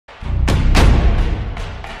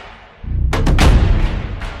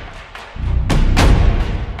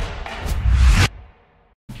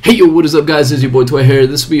Hey yo, what is up guys, it's your boy Toy here.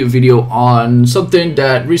 This will be a video on something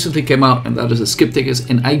that recently came out, and that is a skip tickets,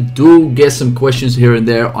 and I do get some questions here and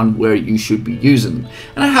there on where you should be using them.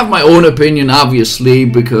 And I have my own opinion obviously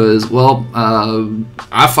because, well,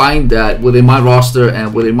 I find that within my roster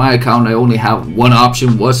and within my account I only have one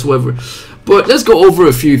option whatsoever. But let's go over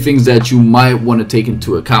a few things that you might want to take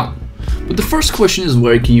into account. But the first question is,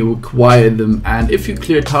 where can you acquire them? And if you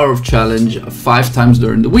clear Tower of Challenge 5 times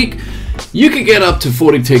during the week, you can get up to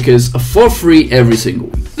 40 tickets for free every single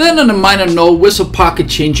week. Then on a minor note, with some pocket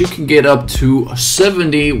change, you can get up to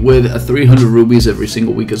 70 with 300 rubies every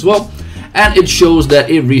single week as well. And it shows that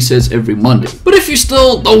it resets every Monday. But if you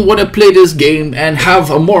still don't want to play this game and have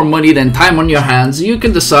more money than time on your hands, you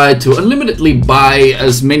can decide to unlimitedly buy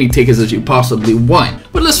as many tickets as you possibly want.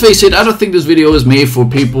 But let's face it, I don't think this video is made for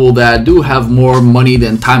people that do have more money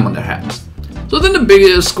than time on their hands. So then the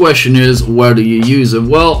biggest question is, where do you use them?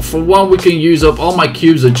 Well, for one, we can use up all my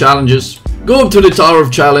cubes and challenges. Go up to the Tower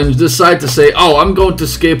of Challenge, decide to say, oh, I'm going to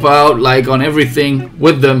skip out like on everything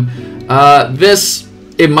with them. This,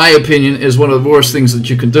 in my opinion, is one of the worst things that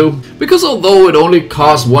you can do, because although it only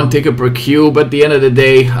costs 1 ticket per cube, at the end of the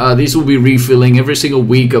day these will be refilling every single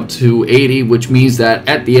week up to 80, which means that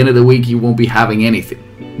at the end of the week you won't be having anything.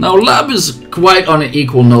 Now Lab is quite on an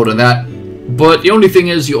equal note of that, but the only thing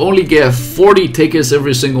is you only get 40 tickets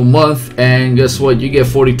every single month, and guess what, you get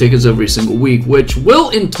 40 tickets every single week, which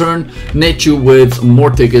will in turn net you with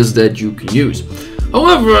more tickets that you can use.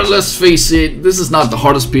 However, let's face it, this is not the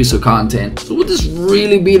hardest piece of content. So would this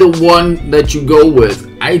really be the one that you go with?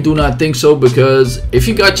 I do not think so, because if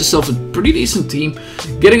you got yourself a pretty decent team,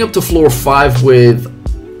 getting up to floor 5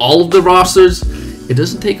 with all of the rosters, it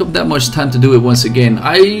doesn't take up that much time to do it. Once again,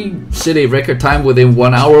 I set a record time within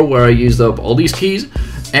 1 hour where I used up all these keys,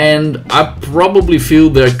 and I probably feel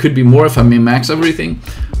there could be more if I min-max everything.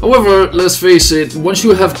 However, let's face it, once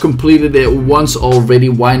you have completed it once already,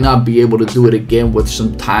 why not be able to do it again with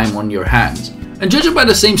some time on your hands? And judging by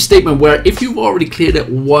the same statement, where if you've already cleared it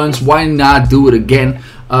once, why not do it again?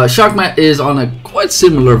 Sharkmat is on a quite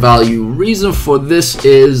similar value. Reason for this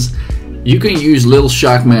is you can use Little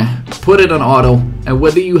Sharkmat, put it on auto, and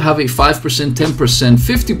whether you have a 5%, 10%,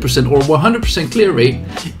 50% or 100% clear rate,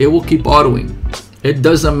 it will keep autoing. It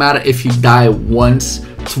doesn't matter if you die once,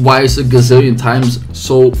 twice, a gazillion times.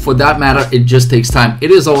 So for that matter, it just takes time.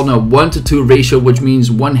 It is on a 1-to-2 ratio, which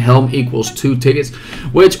means 1 helm equals 2 tickets,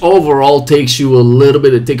 which overall takes you a little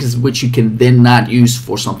bit of tickets which you can then not use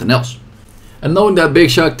for something else. And knowing that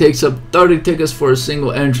Big Shark takes up 30 tickets for a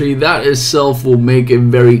single entry, that itself will make it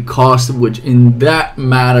very costly, which in that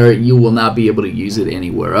matter you will not be able to use it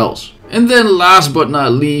anywhere else. And then last but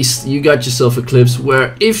not least, you got yourself Eclipse,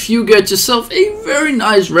 where if you get yourself a very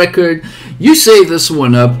nice record, you save this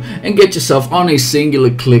one up and get yourself on a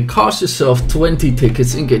singular click, cost yourself 20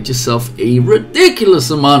 tickets and get yourself a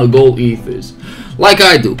ridiculous amount of gold ethers, like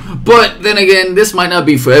I do. But then again, this might not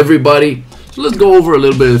be for everybody. So let's go over a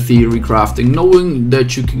little bit of theory crafting. Knowing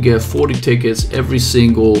that you can get 40 tickets every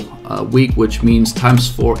single week, which means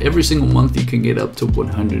times 4 every single month, you can get up to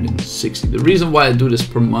 160. The reason why I do this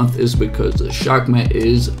per month is because the Sharkmat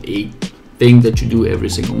is a thing that you do every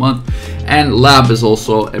single month, and Lab is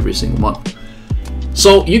also every single month.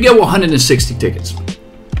 So you get 160 tickets.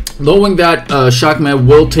 Knowing that Sharkmat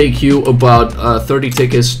will take you about 30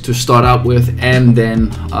 tickets to start out with, and then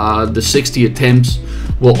the 60 attempts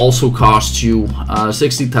will also cost you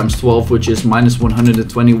 60 times 12, which is minus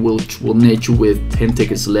 120, which will net you with 10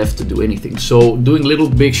 tickets left to do anything. So doing Little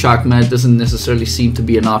Big Sharkmat doesn't necessarily seem to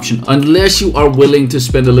be an option unless you are willing to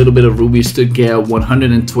spend a little bit of rubies to get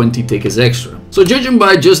 120 tickets extra. So judging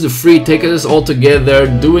by just the free tickets altogether,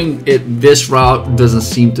 doing it this route doesn't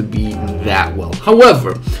seem to be that well.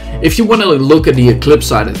 However, if you want to look at the Eclipse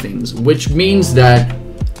side of things, which means that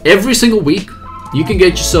every single week you can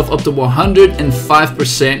get yourself up to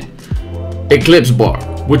 105% Eclipse bar,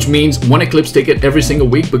 which means 1 Eclipse ticket every single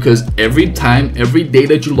week, because every day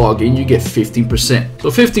that you log in, you get 15%. So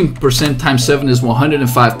 15% times 7 is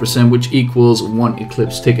 105%, which equals 1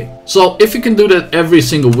 Eclipse ticket. So if you can do that every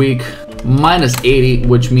single week, minus 80,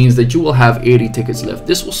 which means that you will have 80 tickets left.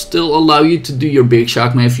 This will still allow you to do your Big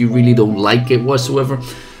Sharkmat if you really don't like it whatsoever.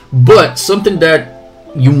 But something that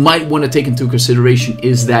you might want to take into consideration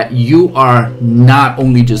is that you are not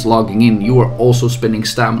only just logging in, you are also spending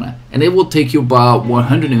stamina, and it will take you about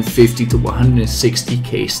 150 to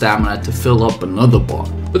 160k stamina to fill up another bar.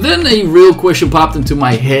 But then a real question popped into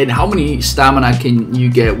my head: how many stamina can you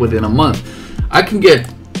get within a month? I can get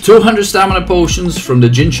 200 stamina potions from the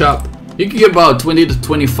Gin Shop. You can get about 20 to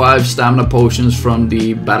 25 stamina potions from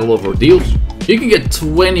the Battle of Ordeals. You can get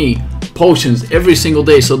 20 potions every single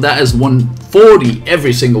day, so that is 140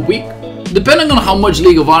 every single week. Depending on how much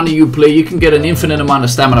League of Honor you play, you can get an infinite amount of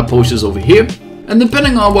stamina potions over here. And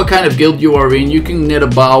depending on what kind of guild you are in, you can net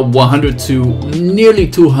about 100 to nearly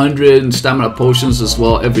 200 stamina potions as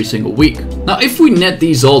well every single week. Now if we net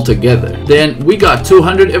these all together, then we got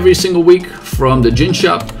 200 every single week from the Jin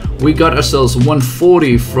shop. We got ourselves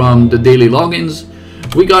 140 from the daily logins.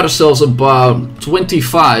 We got ourselves about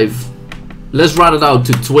 25. Let's round it out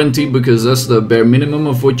to 20 because that's the bare minimum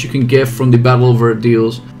of what you can get from the Battle Over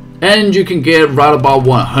deals. And you can get right about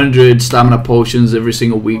 100 stamina potions every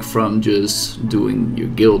single week from just doing your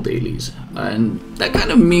guild dailies. And that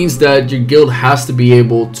kind of means that your guild has to be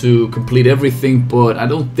able to complete everything, but I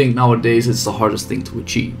don't think nowadays it's the hardest thing to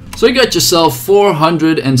achieve. So you got yourself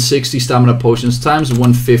 460 stamina potions times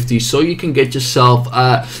 150, so you can get yourself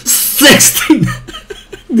 16.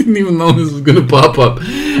 Didn't even know this was gonna pop up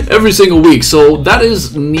every single week. So that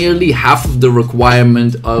is nearly half of the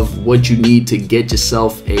requirement of what you need to get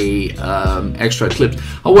yourself a extra eclipse.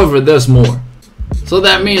 However, there's more. So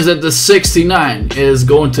that means that the 69 is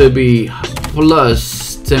going to be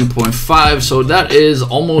plus 10.5, so that is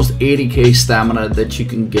almost 80k stamina that you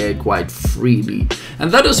can get quite freely, and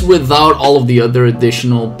that is without all of the other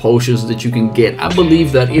additional potions that you can get. I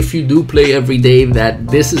believe that if you do play every day, that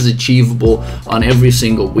this is achievable on every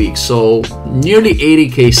single week. So nearly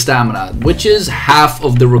 80k stamina, which is half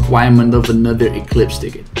of the requirement of another eclipse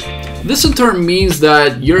ticket. This in turn means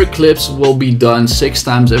that your eclipse will be done 6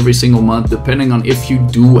 times every single month, depending on if you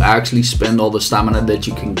do actually spend all the stamina that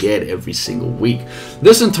you can get every single week.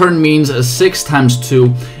 This in turn means 6 times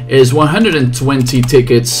 2 is 120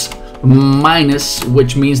 tickets minus,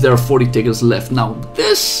 which means there are 40 tickets left. Now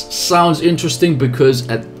this sounds interesting because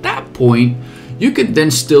at that point you could then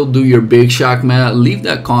still do your big shock man, leave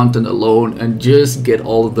that content alone, and just get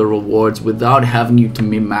all of the rewards without having you to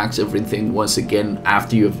min-max everything once again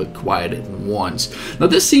after you have acquired it once. Now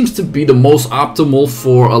this seems to be the most optimal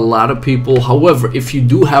for a lot of people. However, if you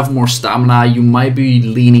do have more stamina, you might be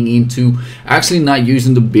leaning into actually not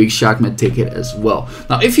using the big shock man ticket as well.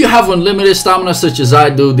 Now if you have unlimited stamina such as I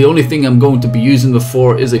do, the only thing I'm going to be using it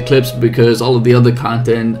for is Eclipse, because all of the other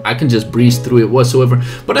content I can just breeze through it whatsoever.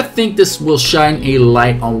 But I think this will shine a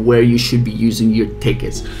light on where you should be using your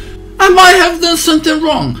tickets. I might have done something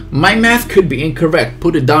wrong. My math could be incorrect.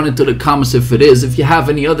 Put it down into the comments if it is. If you have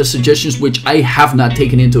any other suggestions which I have not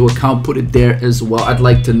taken into account, put it there as well. I'd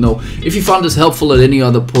like to know. If you found this helpful at any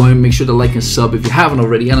other point, make sure to like and sub if you haven't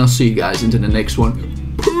already, and I'll see you guys into the next one.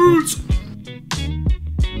 Peace.